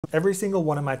Every single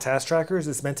one of my task trackers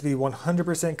is meant to be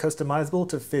 100% customizable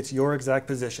to fit your exact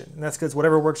position. And that's because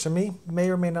whatever works for me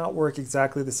may or may not work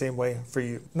exactly the same way for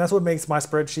you. And that's what makes my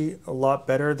spreadsheet a lot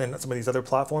better than some of these other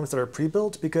platforms that are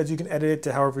pre-built, because you can edit it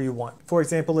to however you want. For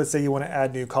example, let's say you want to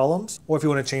add new columns, or if you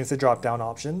want to change the drop-down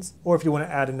options, or if you want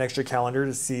to add an extra calendar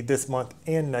to see this month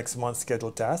and next month's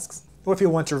scheduled tasks, or if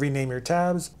you want to rename your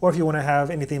tabs, or if you want to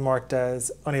have anything marked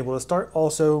as unable to start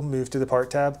also move to the Part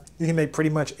tab. You can make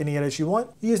pretty much any edits you want.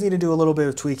 You just need to do a little bit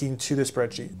of tweaking to the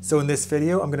spreadsheet. So in this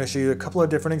video, I'm going to show you a couple of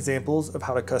different examples of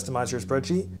how to customize your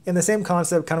spreadsheet. And the same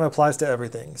concept kind of applies to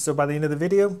everything. So by the end of the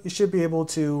video, you should be able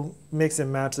to mix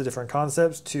and match the different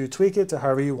concepts to tweak it to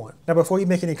however you want. Now, before you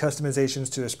make any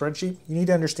customizations to a spreadsheet, you need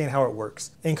to understand how it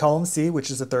works. In column C, which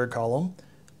is the third column,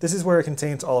 this is where it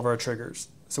contains all of our triggers.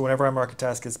 So whenever I mark a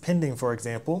task as pending, for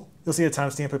example, you'll see a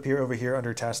timestamp appear over here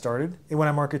under task started. And when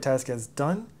I mark a task as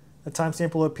done, a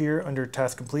timestamp will appear under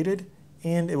task completed,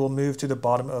 and it will move to the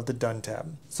bottom of the done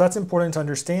tab. So that's important to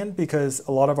understand because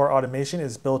a lot of our automation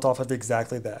is built off of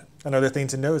exactly that. Another thing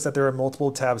to note is that there are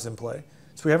multiple tabs in play.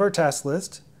 So we have our task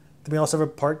list. Then we also have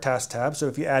a part task tab. So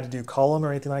if you add a new column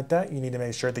or anything like that, you need to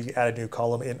make sure that you add a new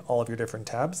column in all of your different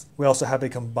tabs. We also have a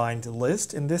combined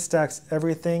list, and this stacks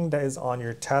everything that is on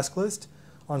your task list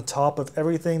on top of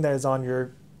everything that is on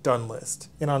your done list.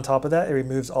 And on top of that, it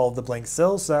removes all of the blank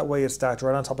cells, so that way it's stacked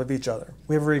right on top of each other.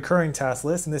 We have a recurring task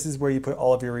list, and this is where you put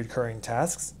all of your recurring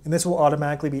tasks, and this will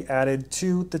automatically be added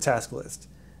to the task list.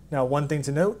 Now, one thing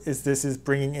to note is this is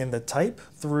bringing in the type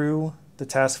through the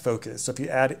task focus. So if you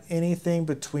add anything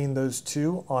between those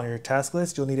two on your task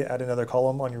list, you'll need to add another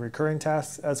column on your recurring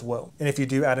tasks as well. And if you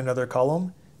do add another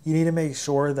column, you need to make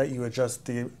sure that you adjust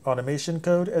the automation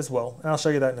code as well. And I'll show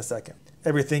you that in a second.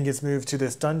 Everything gets moved to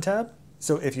this done tab.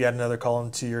 So if you add another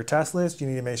column to your task list, you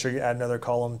need to make sure you add another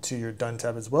column to your done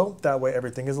tab as well. That way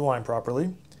everything is aligned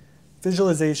properly.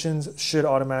 Visualizations should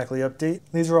automatically update.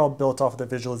 These are all built off of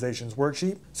the visualizations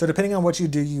worksheet. So depending on what you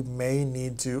do, you may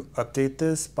need to update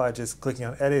this by just clicking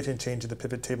on edit and changing the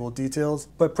pivot table details,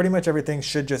 but pretty much everything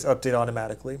should just update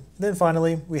automatically. Then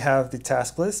finally, we have the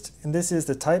task list, and this is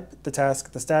the type, the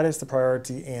task, the status, the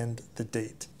priority, and the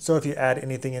date. So if you add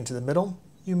anything into the middle,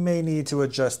 you may need to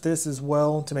adjust this as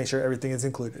well to make sure everything is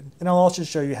included. And I'll also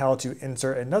show you how to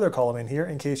insert another column in here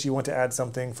in case you want to add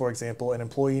something, for example, an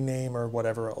employee name or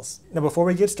whatever else. Now, before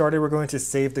we get started, we're going to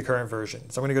save the current version.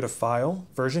 So I'm going to go to File,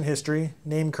 Version History,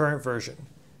 Name Current Version.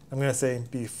 I'm going to say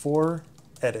Before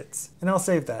Edits, and I'll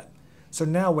save that. So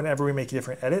now whenever we make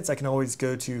different edits, I can always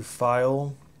go to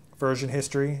File, Version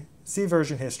History, see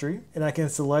version history, and I can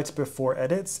select before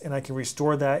edits, and I can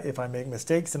restore that if I make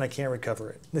mistakes and I can't recover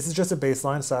it. This is just a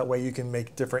baseline, so that way you can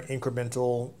make different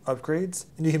incremental upgrades,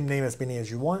 and you can name as many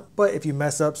as you want. But if you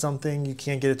mess up something, you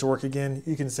can't get it to work again,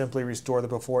 you can simply restore the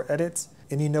before edits,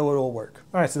 and you know it will work.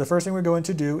 All right, so the first thing we're going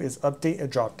to do is update a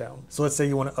dropdown. So let's say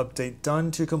you want to update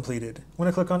done to completed. I'm going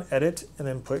to click on edit and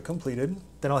then put completed,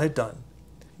 then I'll hit done.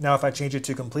 Now if I change it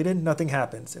to completed, nothing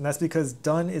happens, and that's because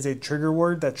done is a trigger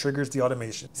word that triggers the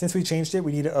automation. Since we changed it,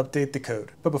 we need to update the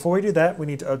code. But before we do that, we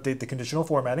need to update the conditional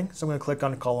formatting. So I'm going to click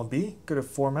on column B, go to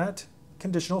Format,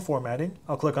 Conditional Formatting.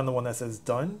 I'll click on the one that says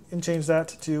done and change that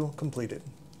to completed.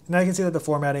 Now you can see that the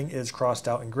formatting is crossed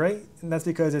out in gray, and that's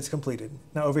because it's completed.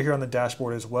 Now over here on the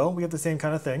dashboard as well, we have the same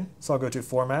kind of thing. So I'll go to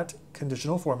Format,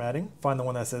 Conditional Formatting, find the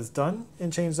one that says done,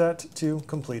 and change that to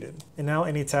completed. And now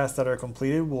any tasks that are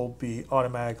completed will be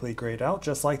automatically grayed out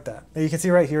just like that. Now you can see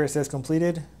right here it says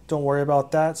completed. Don't worry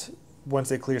about that. Once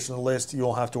it clears from the list, you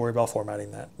won't have to worry about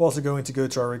formatting that. We're also going to go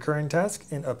to our recurring task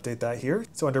and update that here.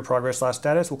 So under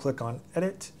progress/status, we'll click on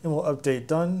edit, and we'll update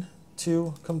done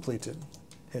to completed.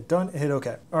 Hit done and hit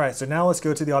OK. All right, so now let's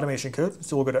go to the automation code.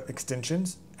 So we'll go to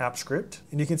extensions, app script,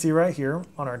 and you can see right here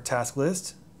on our task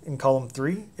list in column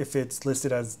 3, if it's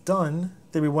listed as done,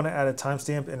 then we want to add a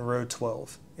timestamp in row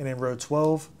 12. And in row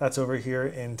 12, that's over here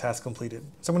in task completed.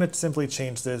 So I'm going to simply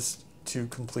change this to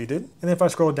completed. And then if I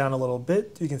scroll down a little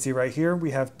bit, you can see right here,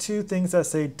 we have two things that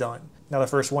say done. Now the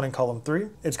first one in column 3,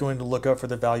 it's going to look up for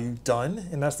the value done,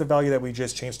 and that's the value that we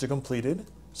just changed to completed.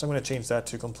 So I'm going to change that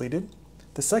to completed.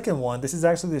 The second one, this is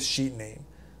actually the sheet name.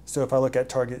 So if I look at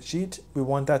target sheet, we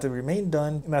want that to remain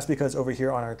done, and that's because over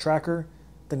here on our tracker,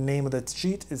 the name of the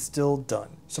sheet is still done.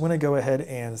 So I'm going to go ahead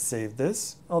and save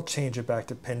this. I'll change it back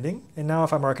to pending. And now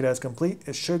if I mark it as complete,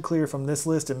 it should clear from this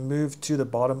list and move to the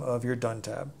bottom of your done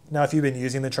tab. Now if you've been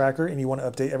using the tracker and you want to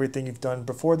update everything you've done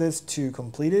before this to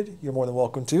completed, you're more than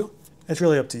welcome to. It's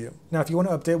really up to you. Now if you want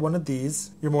to update one of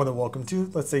these, you're more than welcome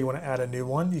to. Let's say you want to add a new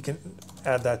one, you can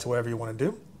add that to whatever you want to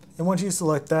do. And once you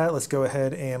select that, let's go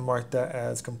ahead and mark that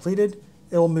as completed.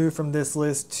 It will move from this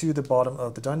list to the bottom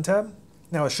of the done tab.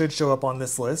 Now it should show up on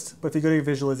this list, but if you go to your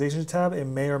visualizations tab, it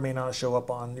may or may not show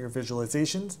up on your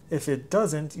visualizations. If it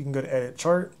doesn't, you can go to edit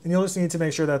chart, and you'll just need to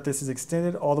make sure that this is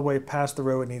extended all the way past the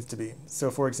row it needs to be. So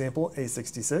for example,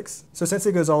 A66. So since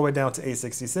it goes all the way down to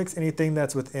A66, anything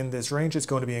that's within this range is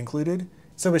going to be included.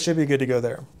 So it should be good to go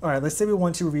there. All right, let's say we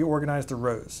want to reorganize the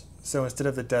rows. So instead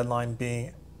of the deadline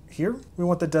being here, we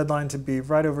want the deadline to be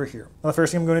right over here. Now the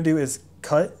first thing I'm going to do is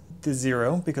cut the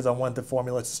 0 because I want the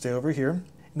formula to stay over here.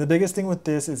 And the biggest thing with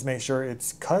this is make sure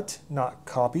it's cut, not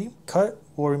copy. Cut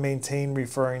will maintain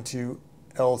referring to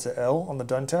L to L on the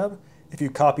Done tab. If you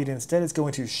copied instead, it's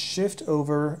going to shift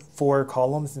over 4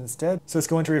 columns instead. So it's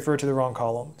going to refer to the wrong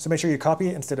column. So make sure you copy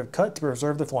it instead of cut to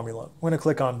preserve the formula. I'm going to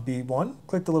click on B1,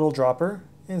 click the little dropper,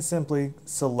 and simply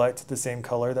select the same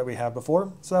color that we had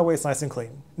before, so that way it's nice and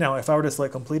clean. Now, if I were to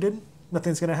select completed,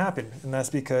 nothing's going to happen, and that's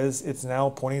because it's now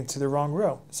pointing to the wrong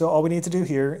row. So all we need to do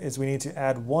here is we need to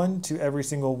add 1 to every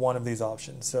single one of these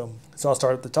options. So I'll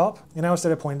start at the top, and now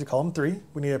instead of pointing to column 3,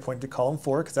 we need to point to column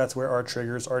 4 because that's where our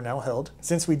triggers are now held.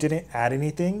 Since we didn't add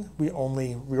anything, we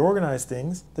only reorganized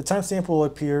things, the timestamp will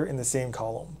appear in the same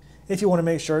column. If you want to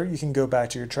make sure, you can go back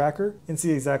to your tracker and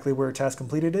see exactly where task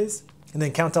completed is, and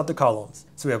then count out the columns.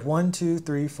 So we have 1, 2,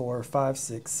 3, 4, 5,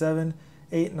 6, 7,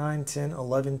 8, 9, 10,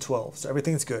 11, 12. So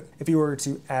everything's good. If you were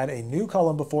to add a new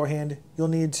column beforehand, you'll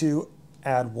need to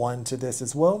add 1 to this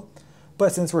as well.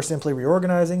 But since we're simply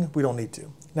reorganizing, we don't need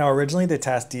to. Now originally the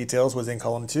task details was in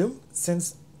column 2.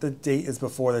 Since the date is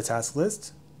before the task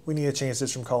list, we need to change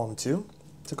this from column 2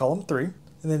 to column 3.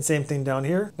 And then same thing down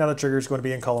here. Now the trigger is going to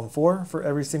be in column 4 for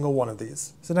every single one of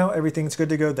these. So now everything's good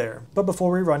to go there. But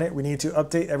before we run it, we need to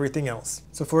update everything else.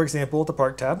 So for example, the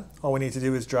Park tab, all we need to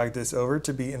do is drag this over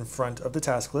to be in front of the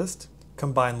task list.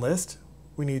 Combine list,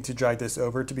 we need to drag this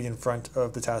over to be in front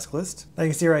of the task list. Now you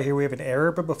can see right here we have an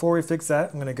error, but before we fix that,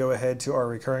 I'm going to go ahead to our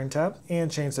recurring tab and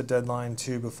change the deadline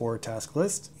to before task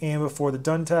list. And before the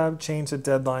done tab, change the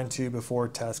deadline to before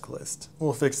task list.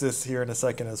 We'll fix this here in a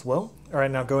second as well. All right,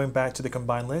 now going back to the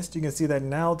combined list, you can see that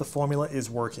now the formula is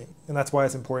working. And that's why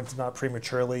it's important to not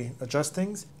prematurely adjust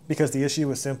things, because the issue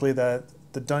was simply that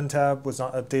the done tab was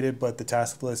not updated, but the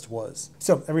task list was.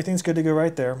 So everything's good to go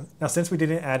right there. Now, since we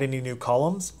didn't add any new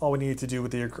columns, all we needed to do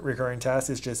with the recurring task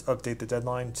is just update the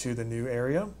deadline to the new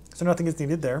area. So nothing is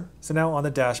needed there. So now on the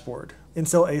dashboard, in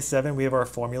cell A7, we have our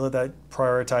formula that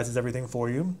prioritizes everything for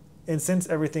you. And since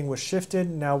everything was shifted,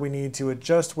 now we need to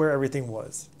adjust where everything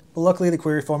was. But luckily the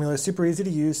query formula is super easy to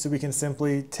use, so we can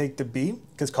simply take the B,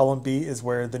 because column B is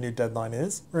where the new deadline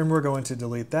is. And we're going to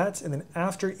delete that, and then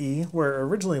after E, where it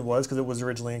originally was, because it was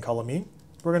originally in column E,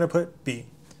 we're going to put B.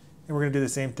 And we're going to do the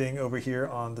same thing over here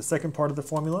on the second part of the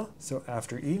formula. So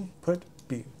after E, put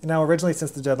B. And now originally,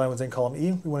 since the deadline was in column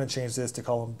E, we want to change this to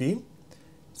column B.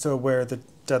 So where the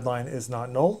deadline is not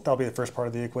null, that'll be the first part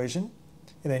of the equation.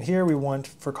 And then here we want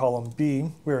for column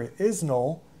B, where it is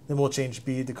null, then we'll change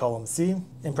B to column C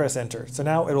and press enter. So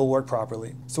now it'll work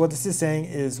properly. So what this is saying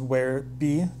is where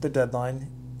B, the deadline,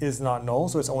 is not null,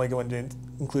 so it's only going to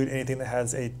include anything that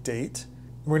has a date.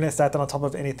 We're going to stack that on top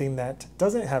of anything that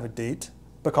doesn't have a date,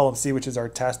 but column C, which is our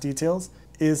task details,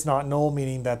 is not null,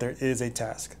 meaning that there is a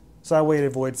task. So that way it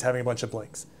avoids having a bunch of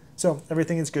blanks. So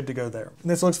everything is good to go there.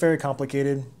 And this looks very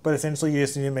complicated, but essentially you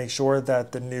just need to make sure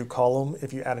that the new column,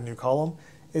 if you add a new column,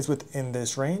 is within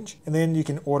this range, and then you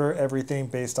can order everything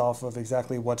based off of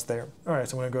exactly what's there. All right,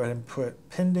 so I'm going to go ahead and put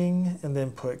pending and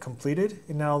then put completed.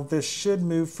 And now this should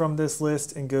move from this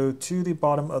list and go to the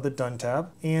bottom of the done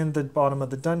tab. And the bottom of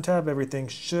the done tab, everything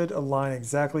should align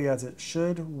exactly as it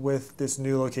should with this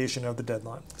new location of the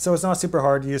deadline. So it's not super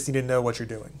hard, you just need to know what you're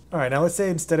doing. All right, now let's say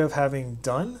instead of having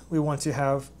done, we want to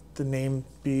have the name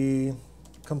be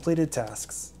completed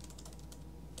tasks.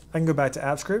 I can go back to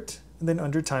AppScript, and then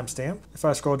under timestamp, if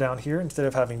I scroll down here, instead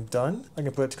of having done, I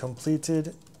can put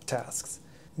completed tasks.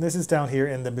 And this is down here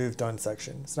in the move done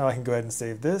section. So now I can go ahead and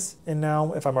save this. And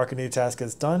now if I mark a new task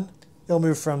as done, it'll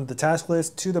move from the task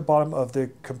list to the bottom of the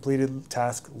completed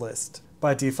task list.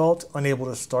 By default, unable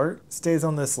to start stays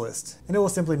on this list, and it will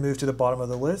simply move to the bottom of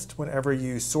the list whenever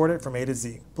you sort it from A to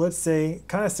Z. But let's say,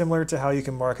 kind of similar to how you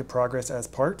can mark a progress as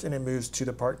part and it moves to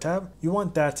the part tab, you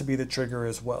want that to be the trigger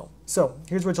as well. So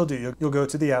here's what you'll do. You'll go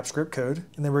to the AppScript code,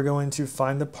 and then we're going to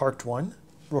find the parked one.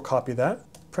 We'll copy that,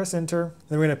 press enter, and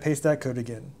then we're going to paste that code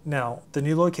again. Now, the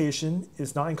new location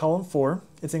is not in column 4,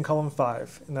 it's in column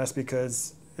 5, and that's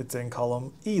because it's in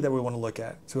column E that we want to look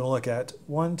at. So we want to look at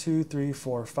 1, 2, 3,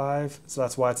 4, 5. So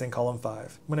that's why it's in column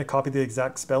 5. I'm going to copy the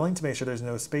exact spelling to make sure there's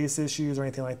no space issues or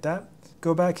anything like that.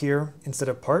 Go back here, instead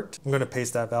of part, I'm going to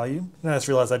paste that value. And I just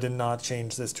realized I did not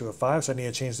change this to a 5, so I need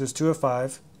to change this to a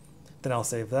 5. Then I'll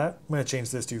save that. I'm going to change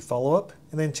this to follow up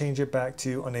and then change it back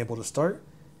to unable to start.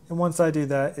 And once I do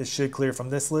that, it should clear from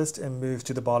this list and move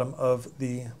to the bottom of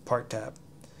the part tab.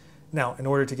 Now, in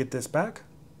order to get this back,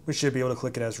 we should be able to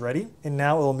click it as ready. And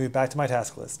now it will move back to my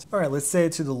task list. All right, let's say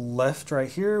to the left right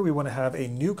here, we want to have a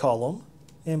new column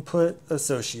and put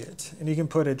associate. And you can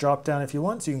put a drop down if you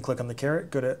want. So you can click on the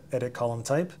caret, go to edit column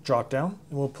type, drop down,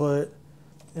 and we'll put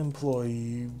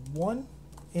employee 1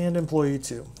 and employee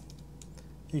 2.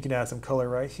 You can add some color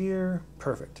right here.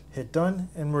 Perfect. Hit done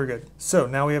and we're good. So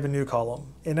now we have a new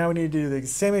column. And now we need to do the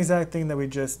same exact thing that we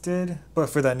just did, but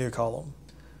for that new column.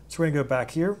 So we're gonna go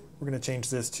back here. We're gonna change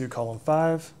this to column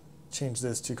 5, change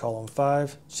this to column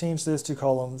 5, change this to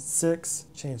column 6,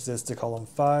 change this to column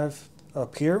 5.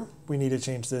 Up here, we need to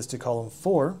change this to column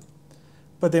 4.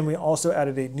 But then we also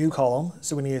added a new column,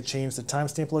 so we need to change the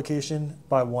timestamp location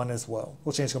by 1 as well.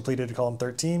 We'll change completed to column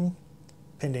 13.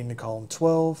 Pending to column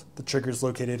 12, the trigger is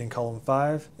located in column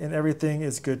 5, and everything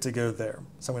is good to go there.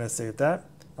 So I'm going to save that.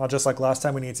 Now, just like last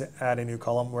time, we need to add a new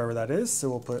column wherever that is, so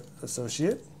we'll put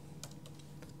associate.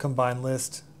 Combine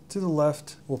list to the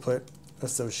left, we'll put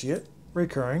associate.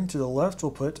 Recurring to the left,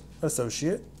 we'll put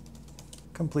associate.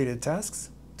 Completed tasks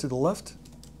to the left,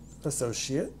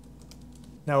 associate.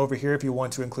 Now over here, if you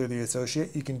want to include the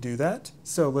associate, you can do that.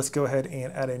 So let's go ahead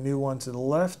and add a new one to the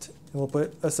left, and we'll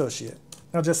put associate.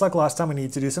 Now, just like last time, we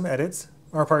need to do some edits.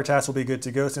 Our part task will be good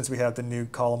to go since we have the new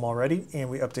column already and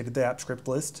we updated the app script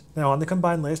list. Now on the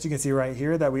combined list, you can see right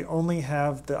here that we only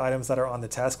have the items that are on the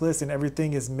task list and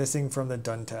everything is missing from the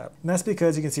done tab. And that's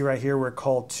because you can see right here where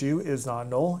call 2 is not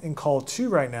null and call 2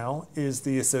 right now is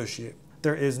the associate.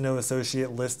 There is no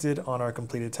associate listed on our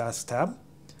completed tasks tab.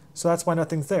 So that's why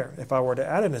nothing's there. If I were to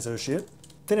add an associate,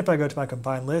 then if I go to my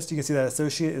combined list, you can see that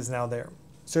associate is now there.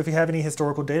 So if you have any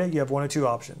historical data, you have one of two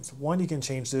options. One, you can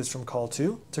change this from call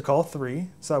 2 to call 3,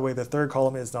 so that way the third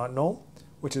column is not null,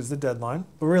 which is the deadline.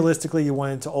 But realistically, you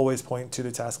want it to always point to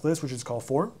the task list, which is call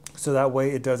 4, so that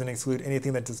way it doesn't exclude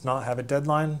anything that does not have a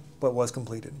deadline but was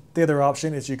completed. The other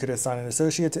option is you could assign an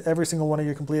associate to every single one of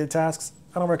your completed tasks.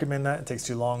 I don't recommend that, it takes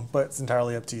too long, but it's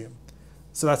entirely up to you.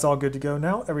 So that's all good to go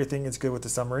now. Everything is good with the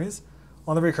summaries.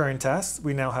 On the recurring tasks,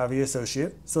 we now have the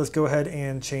associate. So let's go ahead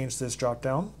and change this drop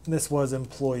down. This was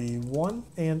employee 1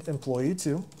 and employee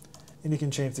 2. And you can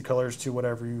change the colors to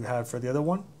whatever you have for the other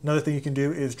one. Another thing you can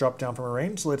do is drop down from a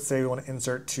range. So let's say we want to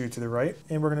insert 2 to the right,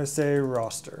 and we're going to say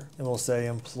roster. And we'll say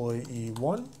employee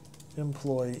 1,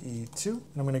 employee 2. And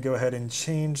I'm going to go ahead and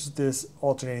change this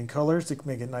alternating colors to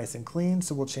make it nice and clean.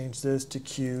 So we'll change this to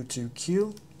Q to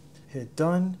Q. Hit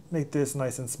done, make this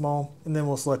nice and small, and then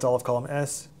we'll select all of column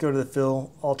S, go to the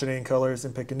fill, alternating colors,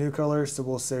 and pick a new color. So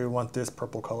we'll say we want this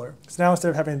purple color. So now instead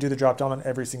of having to do the drop down on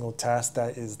every single task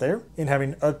that is there, and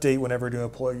having to update whenever new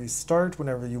employees start,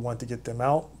 whenever you want to get them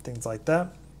out, things like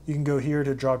that, you can go here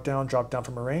to drop down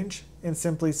from a range, and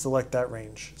simply select that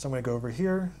range. So I'm going to go over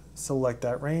here, select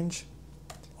that range,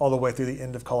 all the way through the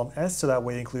end of column S, so that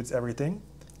way it includes everything.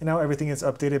 And now everything is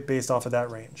updated based off of that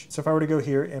range. So if I were to go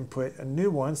here and put a new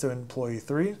one, so employee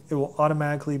 3, it will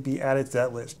automatically be added to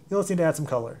that list. You'll just need to add some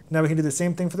color. Now we can do the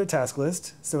same thing for the task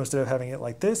list. So instead of having it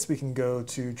like this, we can go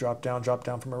to drop down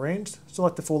from a range,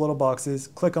 select the 4 little boxes,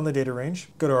 click on the data range,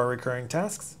 go to our recurring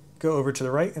tasks, go over to the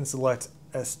right and select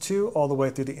S2 all the way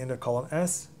through the end of column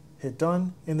S. Hit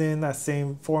done, and then that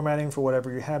same formatting for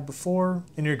whatever you had before,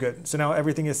 and you're good. So now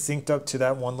everything is synced up to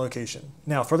that one location.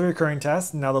 Now for the recurring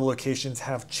tasks, now the locations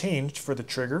have changed for the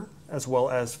trigger, as well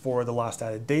as for the last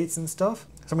added dates and stuff.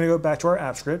 So I'm gonna go back to our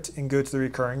app script and go to the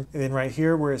recurring, and then right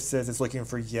here where it says it's looking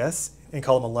for yes, in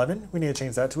column 11, we need to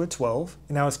change that to a 12.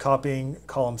 And now it's copying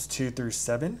columns 2 through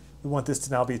 7. We want this to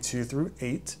now be 2 through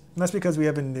 8. And that's because we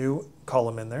have a new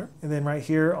column in there. And then right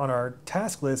here on our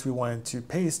task list, we wanted to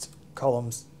paste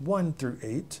columns 1 through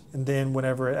 8, and then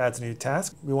whenever it adds a new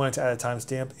task, we wanted to add a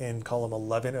timestamp in column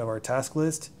 11 of our task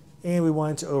list, and we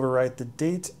wanted to overwrite the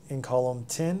date in column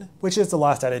 10, which is the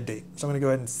last added date. So I'm going to go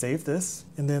ahead and save this,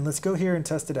 and then let's go here and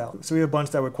test it out. So we have a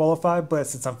bunch that would qualify, but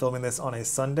since I'm filming this on a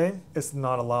Sunday, it's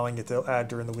not allowing it to add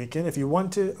during the weekend. If you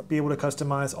want to be able to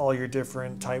customize all your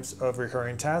different types of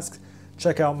recurring tasks,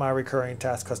 check out my recurring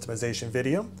task customization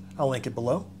video. I'll link it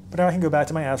below. But now I can go back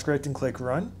to my app script and click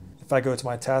run. If I go to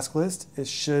my task list, it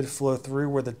should flow through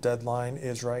where the deadline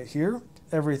is right here.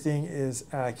 Everything is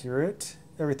accurate.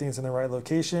 Everything's in the right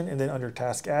location. And then under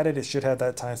task added, it should have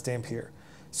that timestamp here.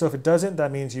 So if it doesn't, that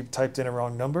means you typed in a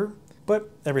wrong number,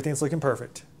 but everything's looking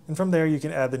perfect. And from there, you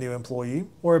can add the new employee,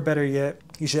 or better yet,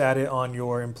 you should add it on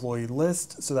your employee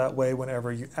list. So that way,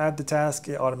 whenever you add the task,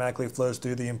 it automatically flows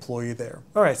through the employee there.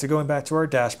 All right, so going back to our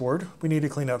dashboard, we need to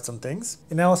clean up some things.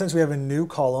 And now since we have a new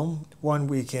column, one,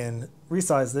 we can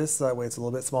resize this so that way it's a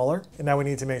little bit smaller. And now we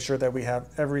need to make sure that we have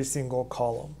every single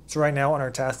column. So right now on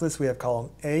our task list, we have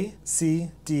column A,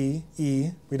 C, D,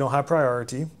 E. We don't have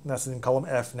priority, and that's in column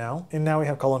F now. And now we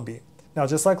have column B. Now,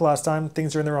 just like last time,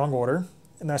 things are in the wrong order.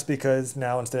 And that's because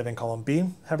now instead of in column B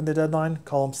having the deadline,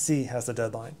 column C has the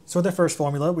deadline. So with the first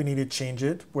formula, we need to change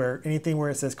it where anything where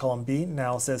it says column B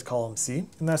now says column C.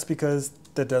 And that's because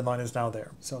the deadline is now there.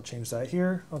 So I'll change that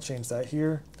here. I'll change that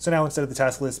here. So now instead of the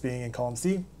task list being in column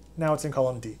C, now it's in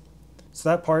column D. So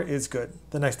that part is good.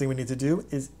 The next thing we need to do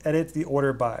is edit the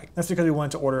order by. That's because we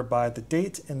want to order by the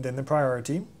date and then the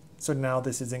priority. So now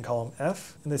this is in column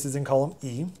F, and this is in column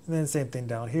E. And then same thing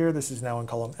down here. This is now in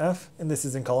column F, and this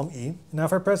is in column E. Now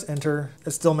if I press enter,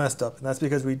 it's still messed up. And that's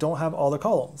because we don't have all the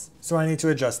columns. So I need to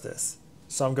adjust this.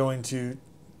 So I'm going to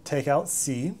take out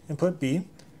C and put B,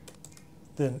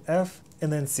 then F,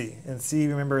 and then C. And C,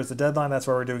 remember, is the deadline. That's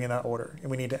why we're doing in that order.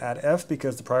 And we need to add F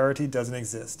because the priority doesn't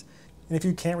exist. And if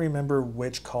you can't remember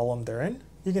which column they're in,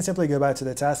 you can simply go back to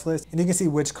the task list and you can see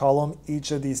which column each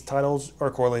of these titles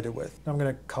are correlated with. Now I'm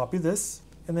going to copy this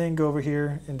and then go over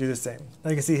here and do the same.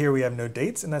 Now you can see here we have no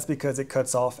dates, and that's because it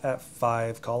cuts off at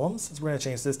 5 columns. So we're going to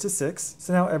change this to 6.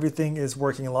 So now everything is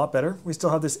working a lot better. We still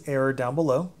have this error down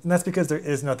below, and that's because there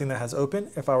is nothing that has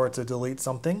open. If I were to delete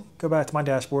something, go back to my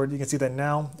dashboard, you can see that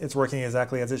now it's working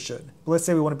exactly as it should. But let's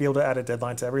say we want to be able to add a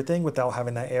deadline to everything without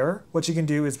having that error. What you can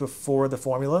do is before the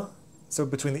formula, so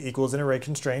between the equals and array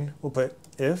constraint, we'll put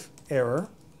if error,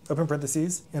 open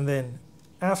parentheses, and then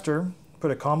after,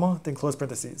 put a comma, then close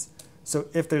parentheses. So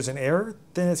if there's an error,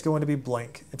 then it's going to be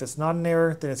blank. If it's not an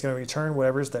error, then it's going to return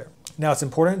whatever is there. Now it's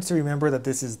important to remember that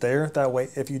this is there. That way,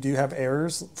 if you do have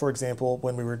errors, for example,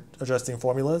 when we were adjusting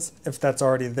formulas, if that's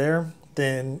already there,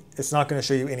 then it's not going to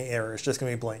show you any error. It's just going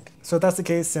to be blank. So if that's the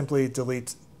case, simply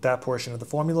delete that portion of the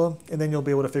formula, and then you'll be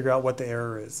able to figure out what the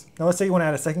error is. Now let's say you want to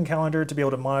add a second calendar to be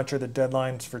able to monitor the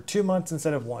deadlines for 2 months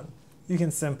instead of 1. You can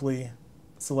simply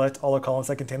select all the columns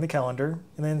that contain the calendar,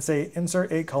 and then say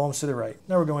insert 8 columns to the right.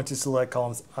 Now we're going to select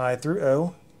columns I through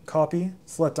O, copy,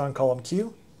 select on column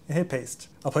Q, and hit paste.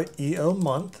 I'll put EO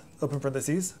month, open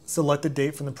parentheses, select the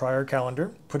date from the prior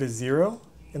calendar, put a 0,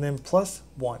 and then plus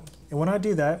 1. And when I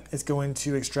do that, it's going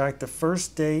to extract the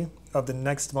first day of the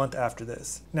next month after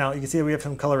this. Now you can see that we have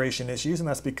some coloration issues, and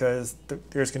that's because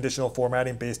there's conditional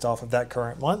formatting based off of that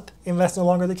current month, and that's no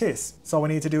longer the case. So all we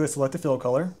need to do is select the fill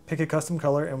color, pick a custom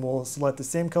color, and we'll select the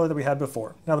same color that we had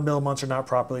before. Now the middle months are not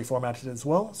properly formatted as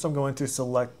well, so I'm going to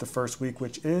select the first week,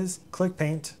 which is, click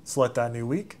paint, select that new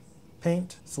week,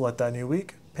 paint, select that new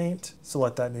week, paint,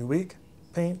 select that new week,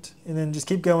 paint, and then just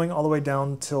keep going all the way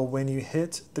down till when you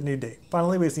hit the new date.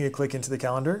 Finally, we just need to click into the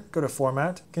calendar, go to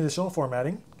format, conditional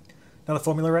formatting. Now the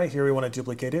formula right here, we want to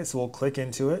duplicate it, so we'll click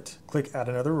into it, click add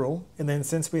another rule, and then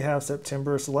since we have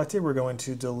September selected, we're going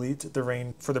to delete the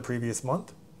rain for the previous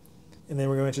month, and then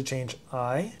we're going to change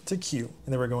I to Q,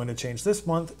 and then we're going to change this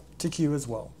month to Q as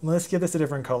well. And let's give this a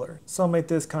different color. So I'll make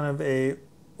this kind of a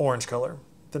orange color.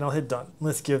 Then I'll hit done.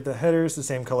 Let's give the headers the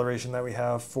same coloration that we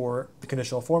have for the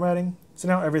conditional formatting. So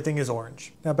now everything is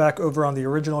orange. Now back over on the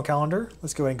original calendar,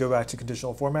 let's go ahead and go back to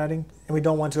conditional formatting. And we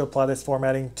don't want to apply this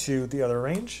formatting to the other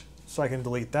range. So I can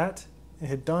delete that and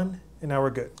hit done, and now we're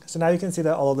good. So now you can see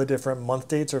that all of the different month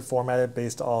dates are formatted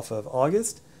based off of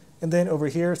August. And then over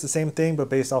here, it's the same thing, but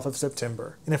based off of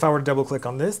September. And if I were to double click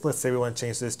on this, let's say we want to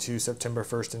change this to September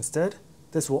 1st instead,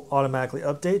 this will automatically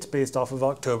update based off of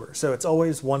October. So it's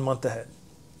always 1 month ahead.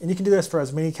 And you can do this for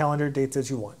as many calendar dates as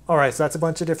you want. All right, so that's a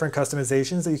bunch of different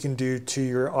customizations that you can do to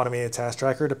your automated task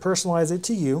tracker to personalize it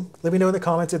to you. Let me know in the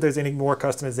comments if there's any more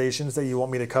customizations that you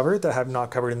want me to cover that I have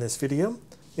not covered in this video.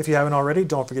 If you haven't already,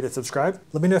 don't forget to subscribe.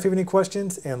 Let me know if you have any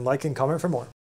questions, and like and comment for more.